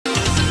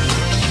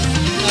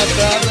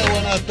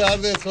buenas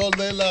tardes, sol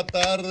de la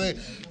tarde.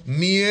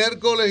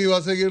 Miércoles y va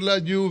a seguir la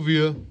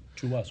lluvia.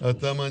 Chubascos.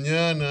 Hasta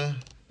mañana.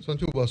 Son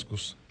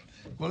chubascos.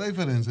 ¿Cuál es la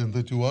diferencia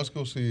entre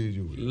chubascos y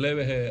lluvia?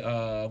 Leves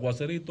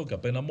aguaceritos que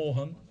apenas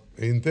mojan.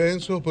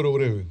 Intensos pero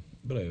breves.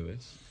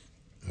 Breves.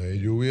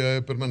 Lluvia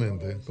es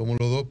permanente, como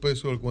los 2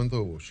 pesos del cuento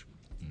de Bosch.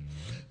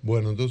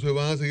 Bueno, entonces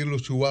van a seguir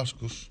los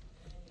chubascos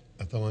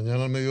hasta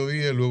mañana al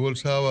mediodía y luego el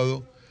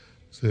sábado,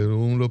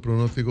 según los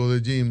pronósticos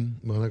de Jim,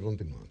 van a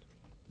continuar.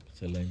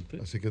 Excelente.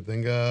 Así que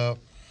tenga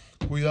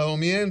cuidado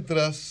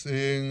mientras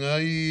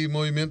hay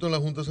movimiento en la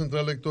Junta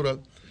Central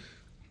Electoral.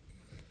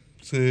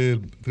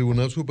 El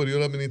Tribunal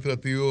Superior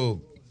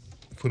Administrativo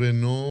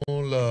frenó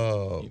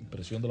la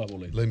impresión de las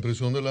boletas. La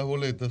impresión de las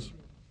boletas.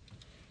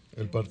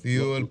 El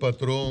partido del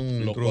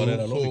patrón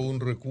introdujo un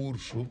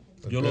recurso.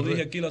 Yo lo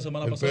dije aquí la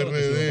semana pasada. El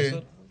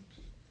PRD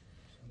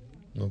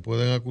no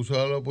pueden acusar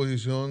a la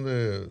oposición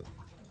de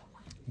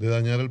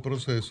dañar el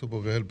proceso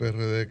porque es el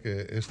PRD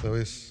que esta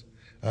vez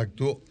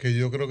actuó, que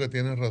yo creo que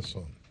tiene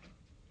razón.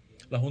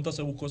 La Junta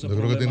se buscó ese yo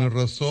problema. Creo que tiene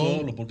razón.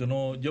 Solo porque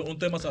un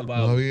tema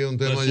salvado. No había un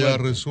tema ya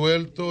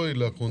resuelto y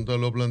la Junta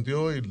lo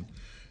planteó y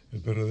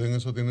el PRD en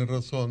eso tiene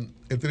razón.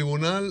 El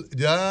tribunal,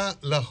 ya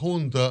la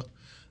Junta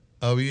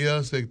había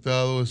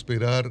aceptado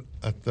esperar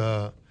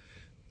hasta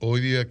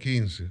hoy día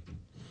 15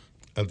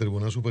 al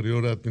Tribunal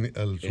Superior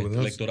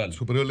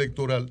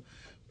Electoral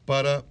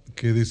para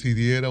que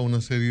decidiera una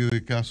serie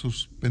de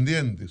casos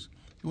pendientes.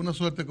 Una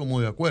suerte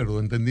como de acuerdo,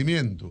 de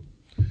entendimiento.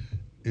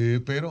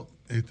 Pero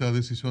esta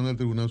decisión del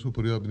Tribunal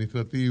Superior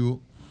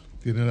Administrativo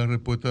tiene la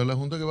respuesta de la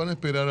Junta, que van a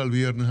esperar al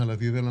viernes a las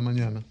 10 de la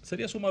mañana.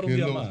 ¿Sería sumar un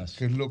día más?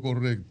 Que es lo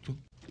correcto.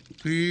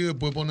 Sí,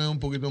 después poner un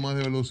poquito más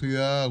de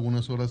velocidad,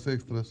 algunas horas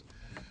extras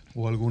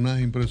o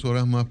algunas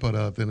impresoras más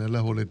para tener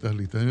las boletas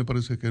listas. A mí me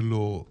parece que es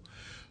lo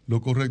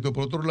correcto.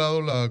 Por otro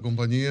lado, la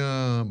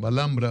compañía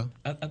Balambra.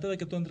 Antes de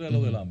que tú entres a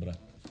lo de Alhambra,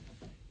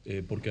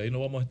 porque ahí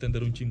nos vamos a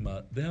extender un chin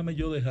más, déjame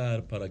yo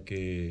dejar para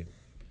que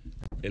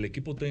el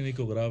equipo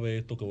técnico grabe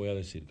esto que voy a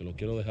decir, que lo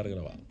quiero dejar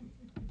grabado.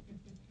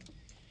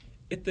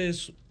 Este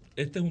es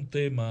un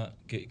tema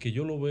que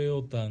yo lo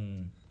veo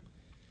tan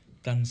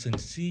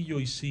sencillo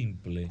y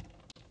simple.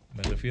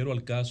 Me refiero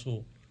al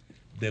caso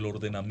del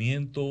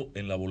ordenamiento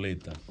en la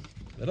boleta,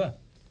 ¿verdad?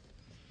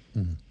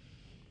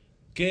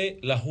 Que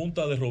la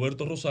Junta de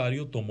Roberto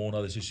Rosario tomó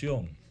una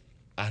decisión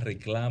a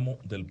reclamo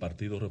del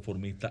Partido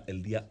Reformista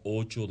el día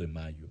 8 de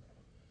mayo.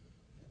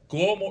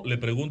 ¿Cómo, le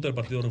pregunta el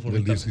Partido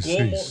Reformista,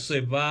 cómo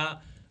se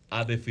va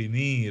a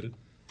definir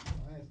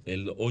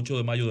el 8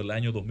 de mayo del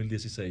año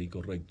 2016,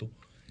 correcto?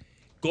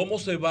 ¿Cómo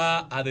se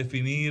va a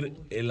definir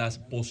las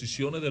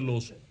posiciones de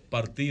los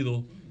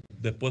partidos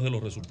después de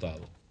los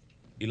resultados?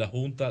 Y la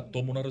Junta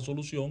toma una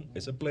resolución,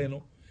 ese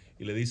pleno,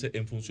 y le dice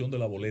en función de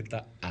la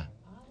boleta A.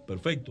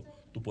 Perfecto.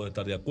 Tú puedes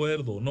estar de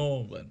acuerdo o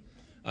no. Bueno,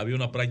 había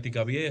una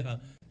práctica vieja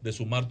de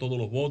sumar todos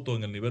los votos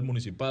en el nivel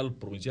municipal,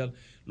 provincial,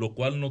 lo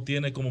cual no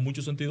tiene como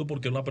mucho sentido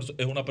porque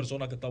es una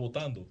persona que está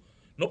votando.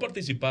 No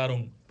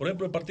participaron. Por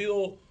ejemplo, el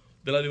Partido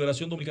de la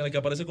Liberación Dominicana, que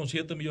aparece con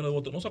 7 millones de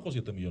votos, no sacó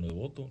 7 millones de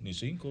votos, ni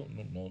 5,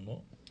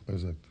 no.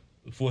 Exacto.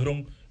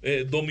 Fueron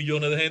 2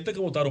 millones de gente que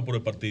votaron por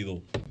el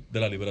Partido de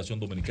la Liberación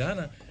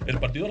Dominicana. El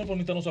Partido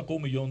Reformista no sacó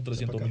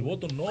 1.300.000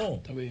 votos, no.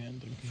 Está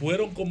bien,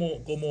 fueron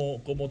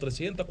como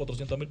 300,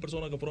 400.000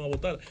 personas que fueron a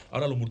votar.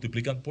 Ahora lo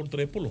multiplican por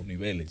 3 por los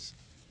niveles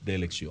de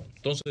elección.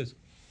 Entonces,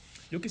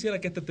 yo quisiera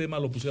que este tema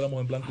lo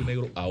pusiéramos en blanco y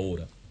negro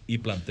ahora. Y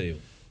planteo.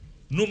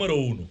 Número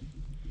 1,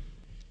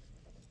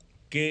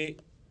 que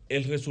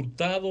el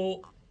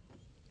resultado,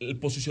 el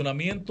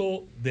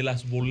posicionamiento de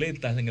las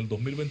boletas en el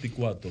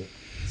 2024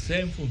 sea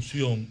en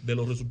función de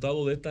los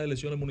resultados de estas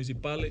elecciones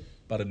municipales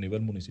para el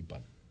nivel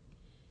municipal.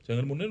 O sea,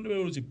 en el nivel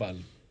municipal,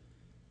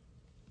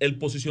 el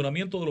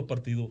posicionamiento de los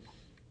partidos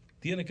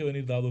tiene que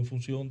venir dado en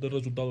función del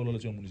resultado de la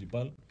elección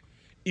municipal.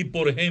 Y,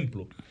 por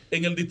ejemplo,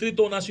 en el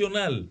Distrito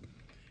Nacional,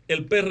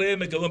 el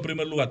PRM quedó en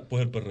primer lugar.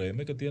 Pues el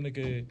PRM que tiene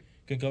que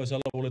encabezar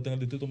la boleta en el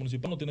Distrito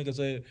Municipal no tiene que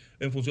ser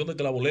en función de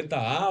que la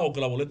boleta A o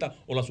que la boleta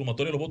o la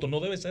sumatoria de los votos. No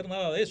debe ser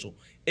nada de eso.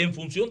 En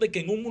función de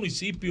que en un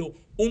municipio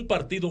un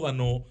partido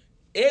ganó,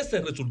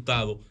 ese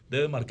resultado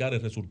debe marcar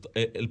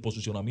el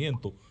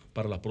posicionamiento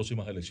para las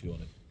próximas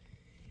elecciones.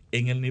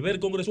 En el nivel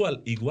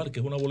congresual, igual,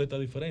 que es una boleta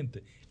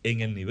diferente. En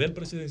el nivel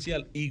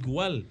presidencial,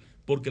 igual,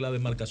 porque la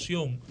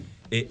demarcación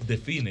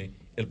define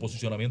el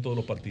posicionamiento de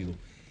los partidos.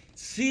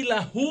 Si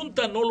la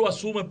Junta no lo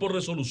asume por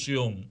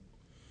resolución,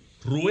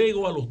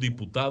 ruego a los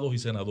diputados y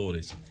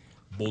senadores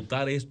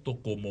votar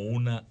esto como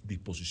una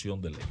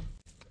disposición de ley.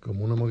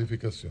 Como una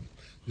modificación.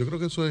 Yo creo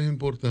que eso es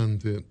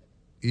importante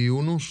y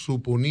uno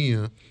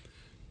suponía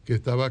que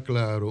estaba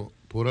claro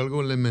por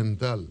algo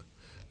elemental.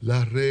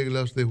 Las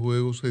reglas de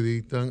juego se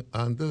dictan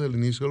antes del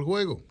inicio del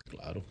juego.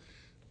 Claro.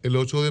 El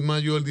 8 de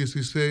mayo del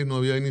 16 no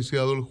había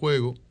iniciado el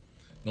juego.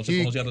 No se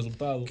conocía el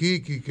resultado.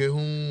 Kiki, que es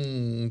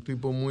un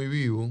tipo muy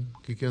vivo,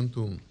 Kiki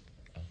Antún.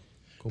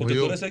 Porque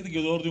tú eres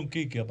seguidor de un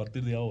Kiki a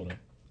partir de ahora.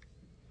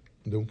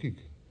 ¿De un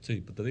Kiki?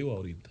 Sí, te digo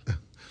ahorita.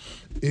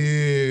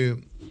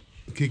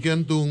 Kiki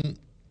Antún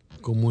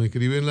como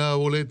escribe en la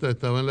boleta,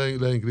 estaba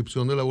en la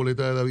inscripción de la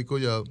boleta de David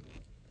Collado,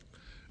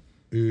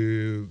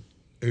 él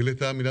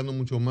estaba mirando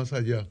mucho más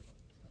allá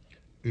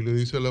y le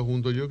dice a la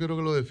Junta, yo quiero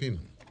que lo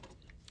definan.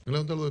 Y la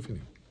Junta lo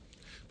definió.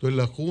 Entonces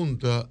la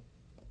Junta,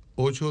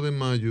 8 de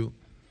mayo,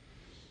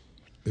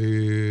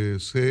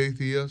 6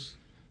 días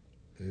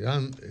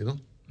antes, ¿no?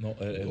 No,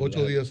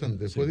 8 días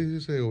antes, sí. ¿fue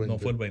 16 o 20? No,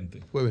 fue el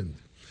 20. Fue 20.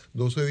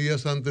 12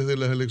 días antes de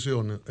las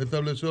elecciones,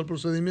 estableció el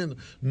procedimiento.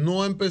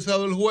 No ha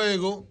empezado el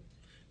juego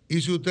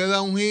y si usted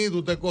da un hit,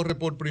 usted corre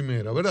por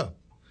primera, ¿verdad?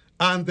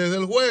 Antes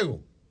del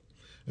juego.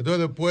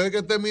 Entonces, después de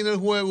que termine el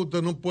juego,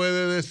 usted no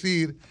puede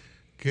decir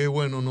que,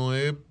 bueno, no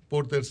es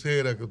por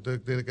tercera que usted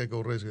tiene que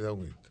correr si da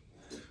un hit.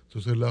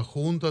 Entonces, la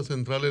Junta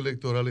Central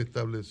Electoral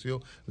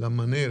estableció la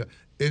manera.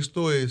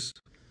 Esto es,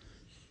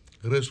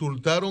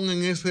 resultaron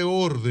en ese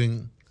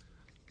orden.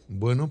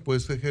 Bueno,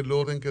 pues ese es el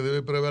orden que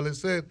debe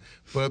prevalecer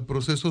para el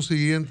proceso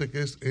siguiente,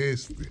 que es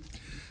este.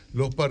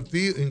 Los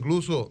partidos,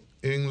 incluso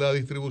en la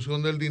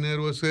distribución del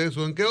dinero es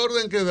eso. ¿En qué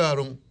orden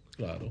quedaron?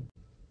 Claro.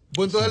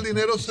 Pues entonces el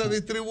dinero se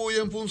distribuye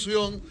en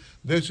función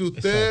de si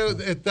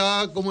usted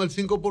está como el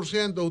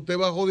 5%, usted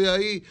bajó de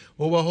ahí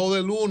o bajó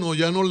del 1%,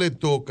 ya no le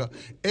toca.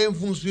 En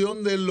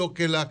función de lo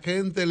que la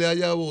gente le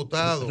haya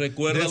votado.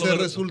 Recuerda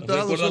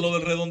lo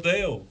del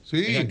redondeo.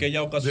 Sí, en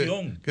aquella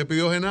ocasión. Que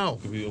pidió Genao.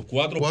 Que pidió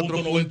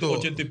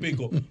 4.80 y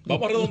pico.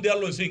 Vamos a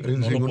redondearlo en 5.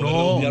 No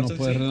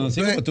puede redondear en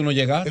 5 porque tú no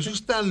llegaste. Eso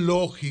es tan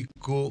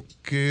lógico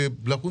que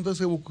la Junta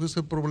se buscó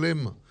ese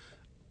problema,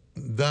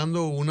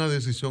 dando una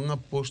decisión a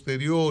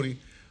posteriori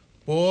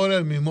por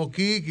el mismo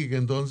Kiki, que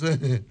entonces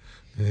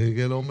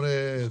que el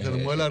hombre se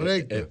le mueve la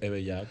recta.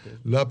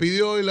 La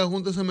pidió y la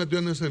Junta se metió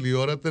en ese lío.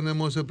 Ahora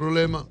tenemos ese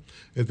problema.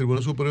 El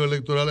Tribunal Superior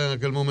Electoral en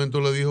aquel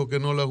momento le dijo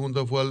que no, la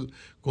Junta fue al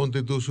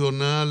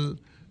Constitucional,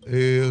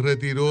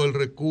 retiró el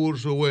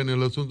recurso. Bueno,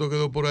 el asunto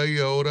quedó por ahí.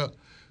 Ahora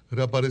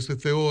reaparece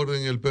este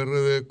orden. El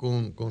PRD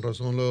con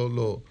razón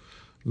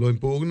lo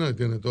impugna y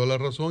tiene toda la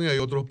razón. Y hay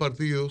otros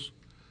partidos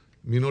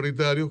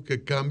minoritarios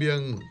que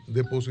cambian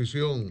de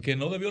posición. Que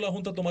no debió la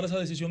Junta tomar esa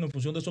decisión en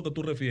función de eso que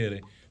tú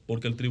refieres,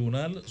 porque el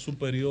Tribunal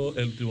Superior,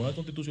 el Tribunal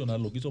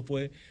Constitucional lo que hizo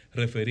fue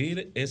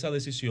referir esa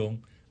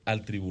decisión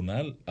al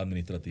Tribunal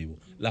Administrativo.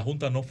 La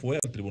Junta no fue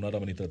al Tribunal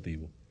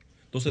Administrativo.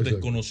 Entonces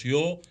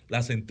desconoció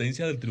la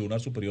sentencia del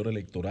Tribunal Superior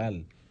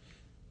Electoral.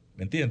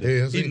 ¿Me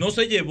entiendes? Y no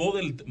se llevó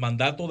del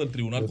mandato del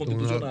Tribunal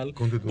Constitucional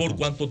por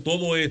cuanto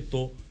todo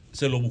esto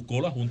se lo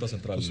buscó la Junta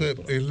Central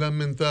Electoral. Es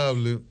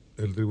lamentable.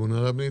 El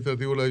Tribunal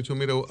Administrativo le ha dicho,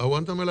 mira,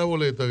 aguántame la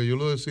boleta que yo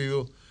lo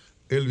decido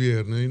el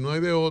viernes, y no hay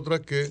de otra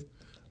que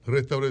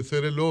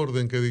restablecer el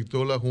orden que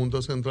dictó la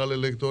Junta Central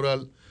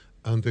Electoral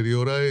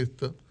anterior a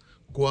esta,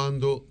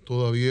 cuando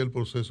todavía el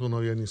proceso no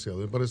había iniciado.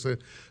 Me parece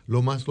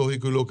lo más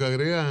lógico. Y lo que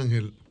agrega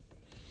Ángel,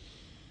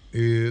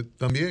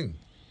 también,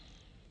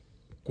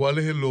 ¿cuál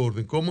es el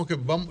orden? ¿Cómo es que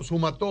vamos?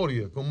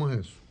 ¿Sumatoria? ¿Cómo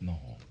es eso? No,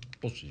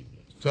 posible.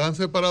 Están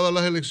separadas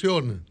las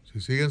elecciones. Si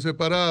siguen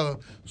separadas,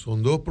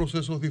 son dos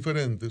procesos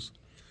diferentes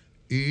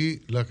y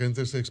la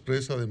gente se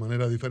expresa de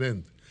manera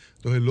diferente.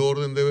 Entonces el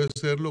orden debe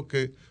ser lo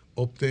que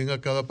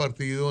obtenga cada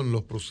partido en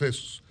los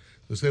procesos.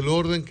 Es el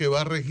orden que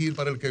va a regir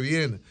para el que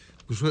viene.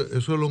 Eso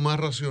es lo más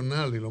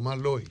racional y lo más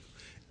lógico.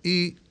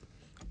 Y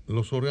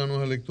los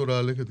órganos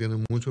electorales, que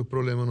tienen muchos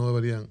problemas, no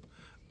deberían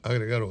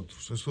agregar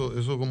otros.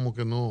 Eso como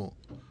que no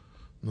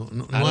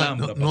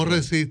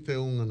resiste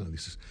un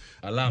análisis.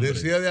 Alambre.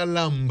 Decía de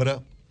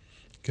Alhambra,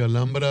 que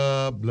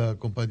Alhambra, la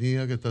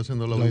compañía que está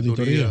haciendo la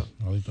auditoría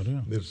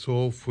del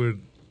software,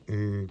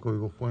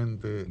 código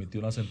fuente, emitió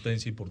una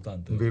sentencia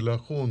importante de la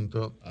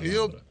Junta.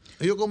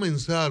 Ellos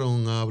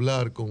comenzaron a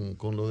hablar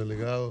con los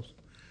delegados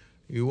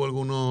y hubo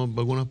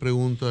algunas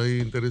preguntas ahí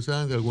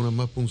interesantes, algunas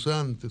más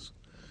punzantes.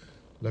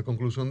 La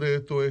conclusión de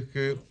esto es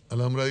que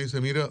Alhambra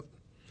dice, mira,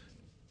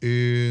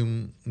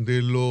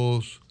 de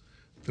los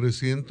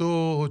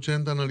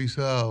 380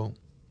 analizados,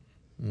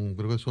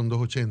 creo que son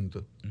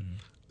 280,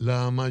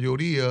 la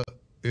mayoría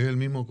es el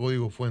mismo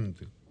código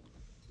fuente.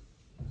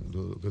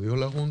 Lo que dijo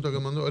la Junta que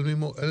mandó, el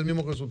mismo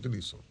que se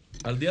utilizó.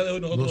 Al día de hoy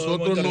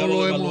nosotros no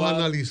lo hemos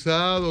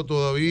analizado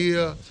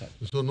todavía,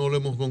 eso no lo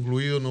hemos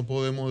concluido, no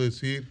podemos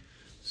decir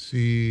si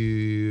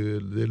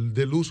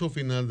del uso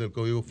final del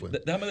código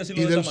fuente. Déjame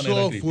decirlo y de del esta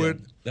manera, software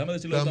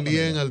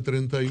también al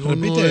 31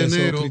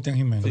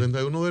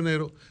 de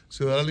enero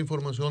se dará la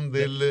información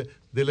del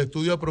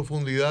estudio a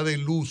profundidad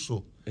del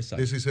uso.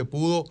 Exacto. De si se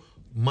pudo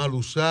mal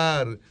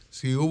usar,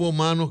 si hubo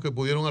manos que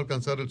pudieron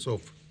alcanzar el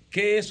software.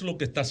 ¿Qué es lo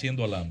que está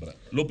haciendo Alhambra?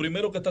 Lo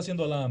primero que está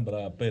haciendo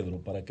Alhambra, Pedro,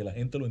 para que la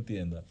gente lo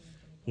entienda,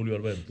 Julio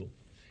Alberto,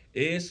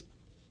 es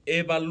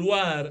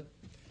evaluar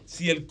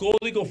si el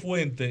código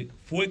fuente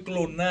fue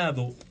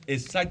clonado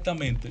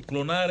exactamente.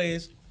 Clonar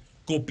es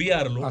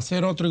copiarlo.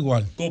 Hacer otro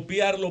igual.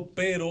 Copiarlo,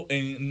 pero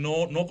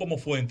no como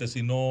fuente,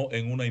 sino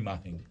en una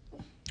imagen.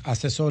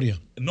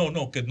 Accesoria.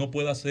 No, que no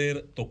pueda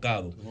ser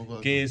tocado.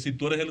 Que si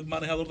tú eres el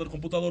manejador del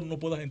computador no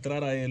puedas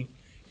entrar a él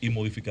y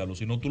modificarlo.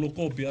 Si no, tú lo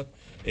copias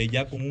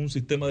ya con un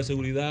sistema de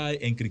seguridad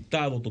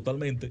encriptado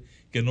totalmente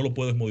que no lo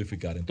puedes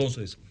modificar.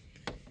 Entonces,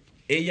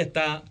 ella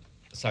está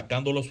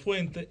sacando las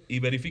fuentes y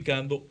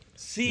verificando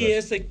si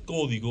ese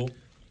código,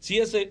 si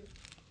ese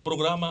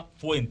programa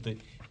fuente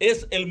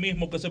es el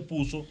mismo que se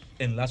puso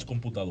en las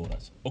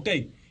computadoras. ¿Ok?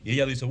 Y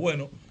ella dice,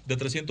 bueno, de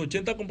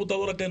 380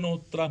 computadoras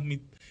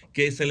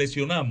que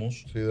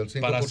seleccionamos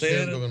para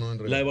hacer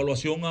la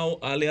evaluación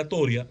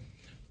aleatoria,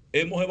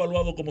 hemos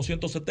evaluado como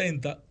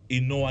 170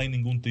 y no hay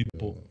ningún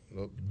tipo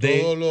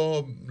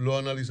todo lo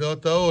analizado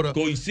hasta ahora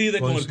coincide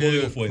con el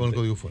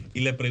código fuente.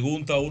 Y le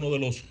pregunta a uno de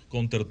los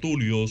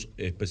contertulios,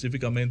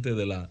 específicamente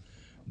de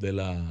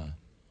la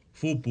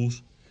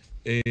FUPUS,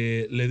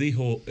 le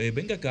dijo,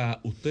 venga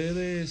acá,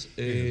 ustedes...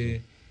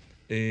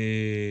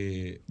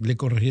 le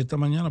corregí esta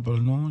mañana, pero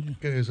él no oye.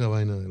 ¿Qué es esa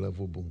vaina de la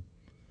FUPUS?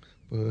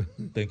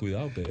 Ten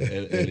cuidado, que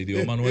el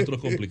idioma nuestro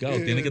es complicado.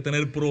 Tiene que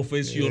tener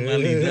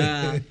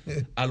profesionalidad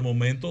al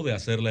momento de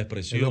hacer la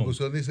expresión. En la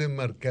locución dice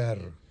marcar.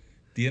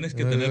 Tienes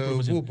que tener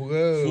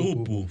profesionalidad.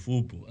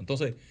 FUPU.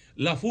 Entonces,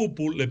 la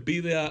FUPU le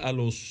pide a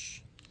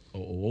los, o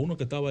uno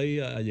que estaba ahí,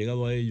 ha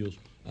llegado a ellos,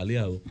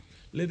 aliado,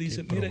 le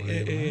dice,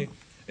 mire,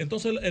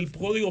 entonces el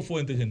código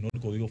fuente, dice, no, el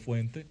código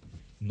fuente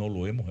no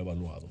lo hemos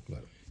evaluado.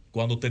 Claro.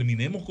 Cuando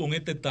terminemos con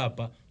esta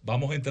etapa,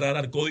 vamos a entrar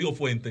al código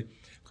fuente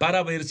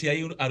para ver si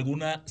hay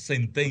alguna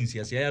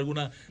sentencia, si hay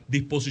alguna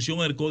disposición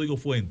en el código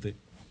fuente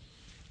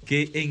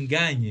que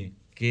engañe,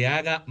 que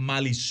haga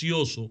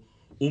malicioso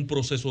un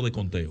proceso de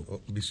conteo.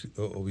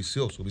 O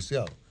viciado.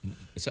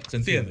 ¿Se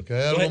entiende? Sí, que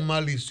haya algo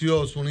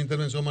malicioso, una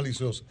intervención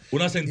maliciosa.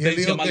 Una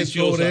sentencia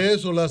maliciosa. Sobre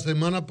eso, la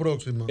semana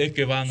próxima, es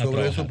que van a sobre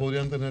trabajar. eso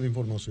podrían tener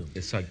información.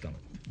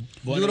 Exactamente.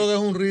 Bueno, yo creo que es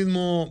un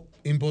ritmo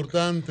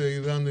importante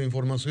ir dando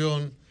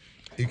información.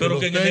 Pero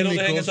que en enero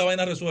dejen esa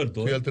vaina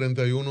resuelto. Sí, al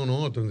 31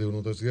 no, al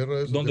 31 te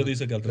cierra eso. ¿Dónde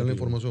dice que al 31? La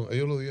información,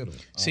 ellos lo dieron.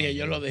 Sí,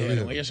 ellos lo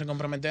dieron. Ellos se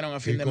comprometieron a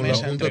fin de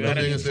mes a entregar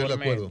el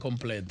informe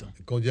completo.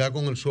 Ya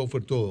con el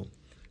software todo.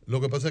 Lo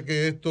que pasa es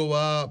que esto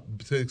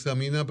se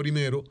examina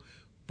primero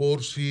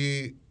por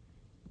si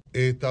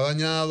está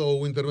dañado o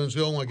hubo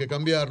intervención o hay que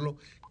cambiarlo,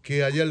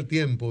 que haya el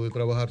tiempo de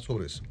trabajar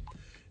sobre eso.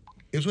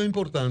 Eso es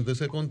importante,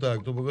 ese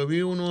contacto, porque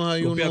vi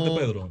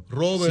Pedro.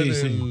 Robert,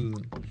 sí.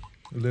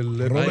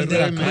 Robert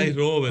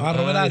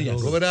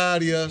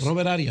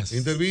Arias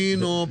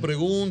intervino,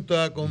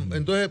 pregunta,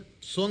 entonces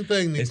son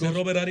técnicos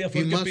Robert Arias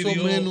fue y más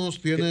o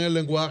menos tienen el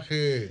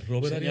lenguaje.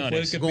 Robert Arias fue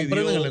el que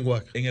pidió el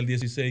lenguaje en el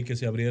 16 que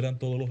se abrieran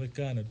todos los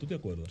escáneres. ¿Tú te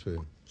acuerdas?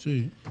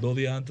 Sí. 2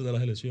 días antes de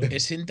las elecciones.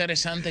 Es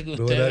interesante que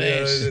Robert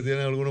Arias tiene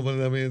algunos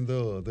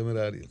planteamientos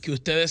temerarios. Que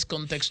ustedes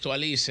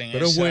contextualicen.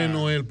 Pero es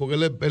bueno él, porque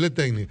él es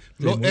técnico.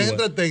 Es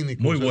entre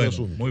técnicos.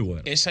 Muy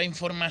bueno. Esa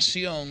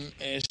información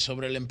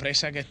sobre la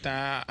empresa que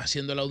está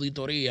haciendo la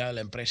auditoría, la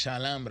empresa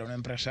Alhambra, una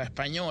empresa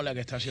española que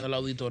está haciendo la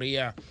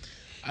auditoría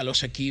a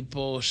los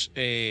equipos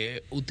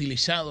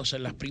utilizados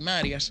en las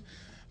primarias,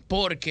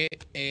 porque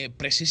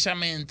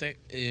precisamente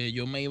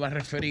yo me iba a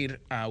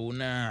referir a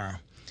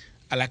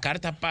la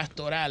carta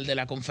pastoral de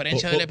la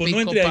conferencia del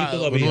episcopado. No entre ahí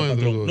todavía,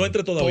 no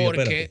entre todavía,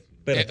 porque,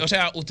 espérate. O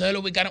sea, ustedes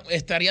lo ubicaron,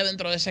 estaría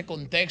dentro de ese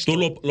contexto. Tú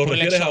lo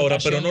refieres ahora,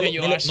 pero no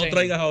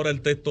traigas ahora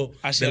el texto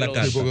de la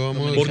carta.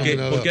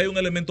 Porque hay un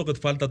elemento que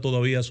falta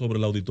todavía sobre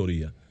la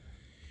auditoría.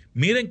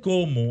 Miren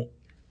cómo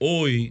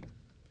hoy,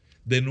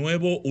 de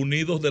nuevo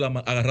unidos,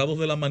 agarrados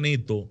de la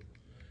manito,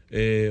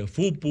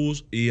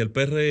 FUPUS y el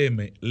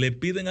PRM le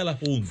piden a la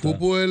Junta.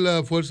 FUPUS es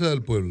la Fuerza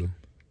del Pueblo.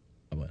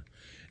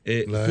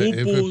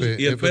 FUPUS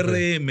y el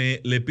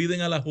PRM le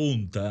piden a la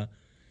Junta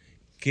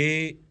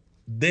que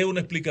dé una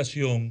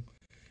explicación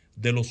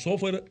de los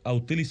software a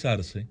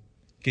utilizarse,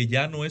 que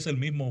ya no es el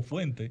mismo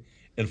fuente.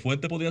 El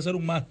fuente podría ser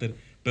un máster,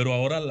 pero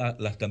ahora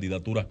las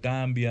candidaturas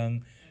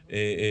cambian.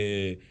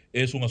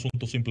 Es un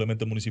asunto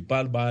simplemente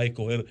municipal, va a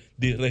escoger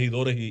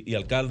regidores y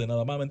alcaldes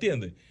nada más, ¿me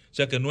entiendes? O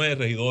sea que no es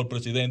regidor,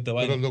 presidente.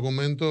 Pero el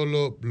documento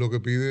lo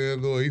que pide es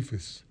los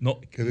IFES.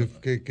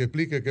 Que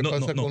explique qué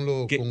pasa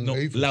con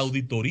IFES. La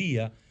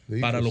auditoría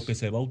para lo que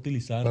se va a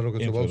utilizar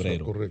en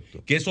febrero.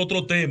 Correcto. Que es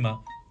otro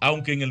tema,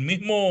 aunque en el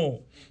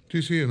mismo...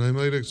 Sí, en la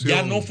misma dirección.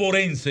 Ya no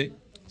forense,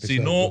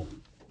 sino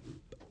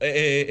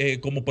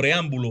como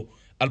preámbulo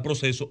al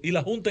proceso. Y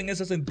la Junta en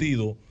ese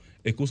sentido,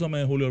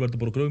 escúchame Julio Alberto,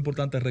 pero creo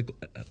importante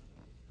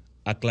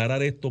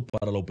aclarar esto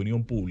para la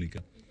opinión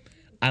pública.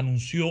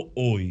 Anunció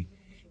hoy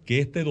que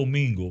este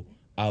domingo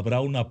habrá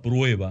una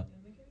prueba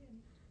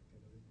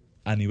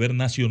a nivel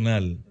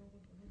nacional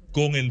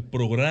con el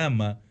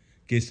programa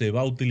que se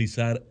va a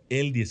utilizar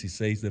el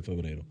 16 de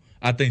febrero.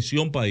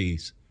 Atención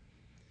país,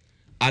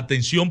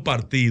 atención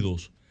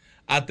partidos,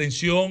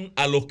 atención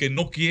a los que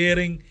no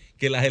quieren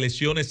que las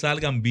elecciones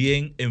salgan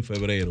bien en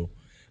febrero.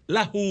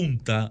 La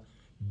Junta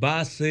va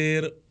a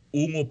hacer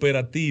un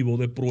operativo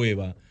de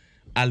prueba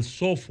al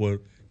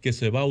software que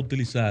se va a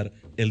utilizar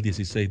el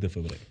 16 de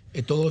febrero.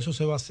 Todo eso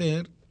se va a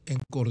hacer en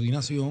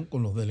coordinación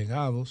con los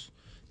delegados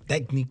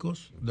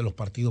técnicos de los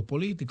partidos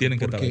políticos. Tienen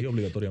que estar ahí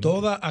obligatoriamente.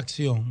 Toda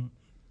acción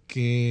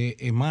que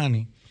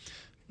emane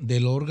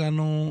del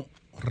órgano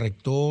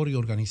rector y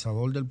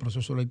organizador del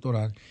proceso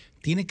electoral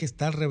tiene que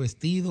estar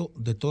revestido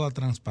de toda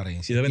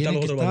transparencia. Y deben estar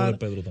los observadores,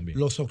 Pedro, también.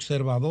 Los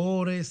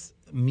observadores,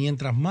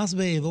 mientras más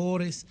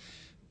veedores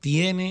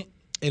tiene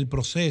el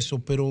proceso,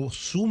 pero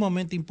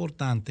sumamente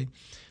importante,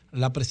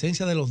 la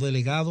presencia de los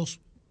delegados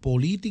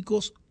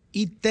políticos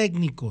y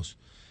técnicos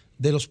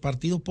de los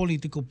partidos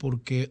políticos,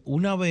 porque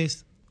una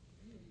vez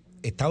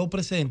estado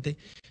presente,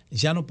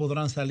 ya no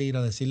podrán salir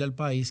a decirle al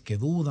país que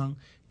dudan,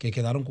 que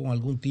quedaron con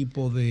algún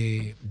tipo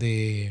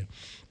de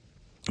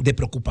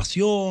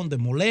preocupación, de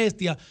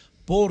molestia,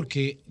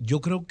 porque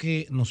yo creo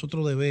que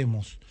nosotros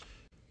debemos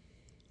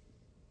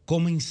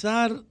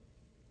comenzar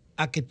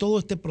a que todo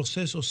este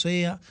proceso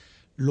sea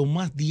lo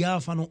más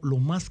diáfano, lo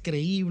más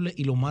creíble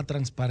y lo más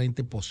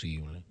transparente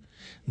posible.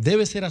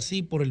 Debe ser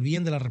así por el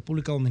bien de la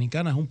República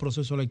Dominicana. Es un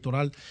proceso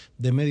electoral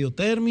de medio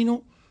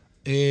término.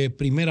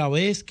 Primera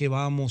vez que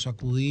vamos a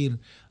acudir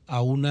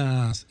a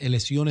unas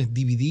elecciones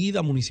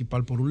divididas,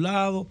 municipal por un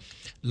lado,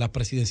 las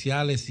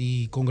presidenciales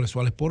y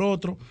congresuales por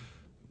otro,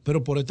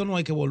 pero por esto no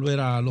hay que volver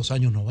a los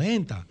años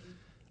 90,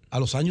 a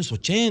los años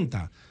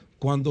 80,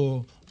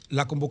 cuando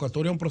la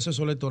convocatoria a un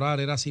proceso electoral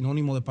era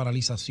sinónimo de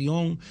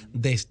paralización,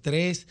 de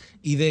estrés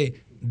y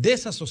de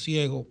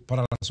desasosiego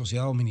para la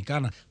sociedad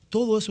dominicana.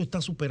 Todo eso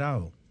está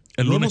superado.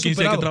 El lunes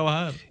 15 hay que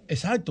trabajar.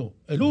 Exacto,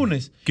 el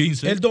lunes.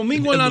 15. El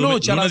domingo en la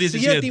noche, a las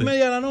 7:30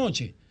 de la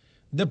noche.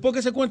 Después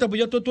que se cuenta, pues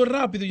ya todo es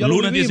rápido. Ya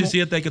lunes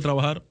 17 hay que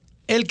trabajar.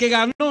 El que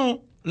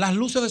ganó, las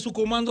luces de su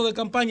comando de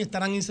campaña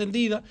estarán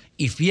encendidas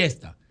y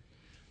fiesta.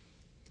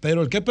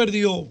 Pero el que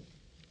perdió,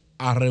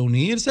 a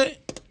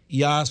reunirse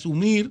y a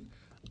asumir,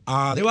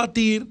 a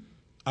debatir,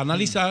 a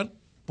analizar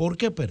por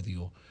qué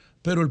perdió.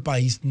 Pero el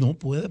país no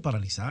puede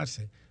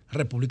paralizarse.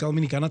 República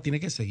Dominicana tiene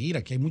que seguir.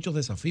 Aquí hay muchos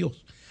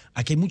desafíos.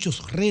 Aquí hay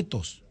muchos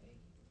retos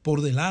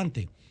por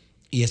delante.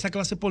 Y esa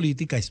clase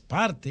política es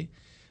parte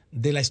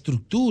de la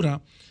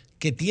estructura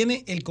que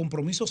tiene el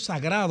compromiso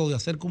sagrado de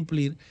hacer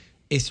cumplir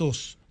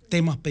esos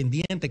temas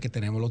pendientes que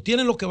tenemos. Lo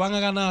tienen los que van a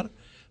ganar,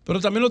 pero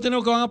también lo tienen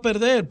los que van a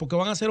perder, porque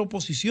van a ser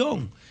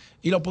oposición.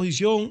 Y la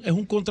oposición es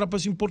un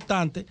contrapeso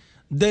importante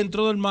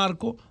dentro del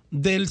marco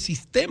del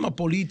sistema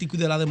político y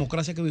de la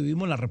democracia que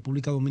vivimos en la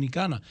República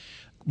Dominicana.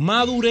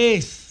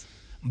 Madurez,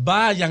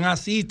 vayan,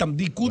 asistan,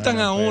 discutan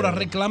ahora,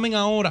 reclamen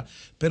ahora,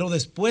 pero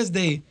después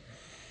de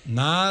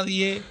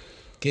nadie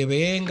que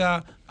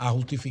venga a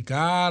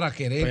justificar, a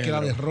querer que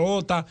la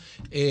derrota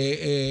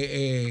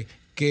que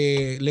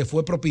le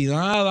fue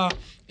propinada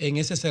en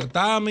ese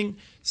certamen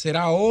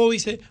será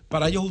óbice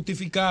para ellos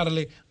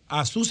justificarle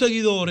a sus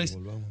seguidores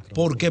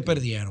por qué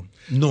perdieron.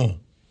 No.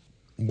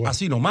 Bueno,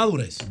 así no,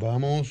 madurez.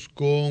 Vamos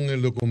con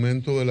el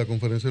documento de la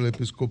Conferencia del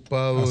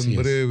Episcopado así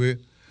en breve.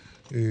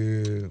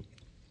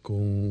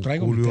 Con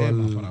Traigo Julio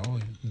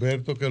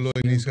Alberto que lo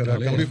iniciará.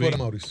 Cambio fuera,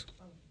 Mauricio.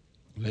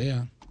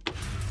 Lea.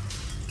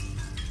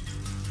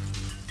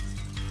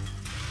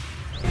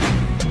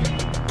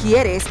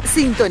 ¿Quieres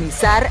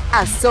sintonizar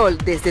a Sol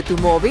desde tu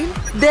móvil?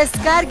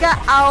 Descarga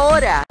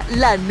ahora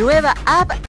la nueva app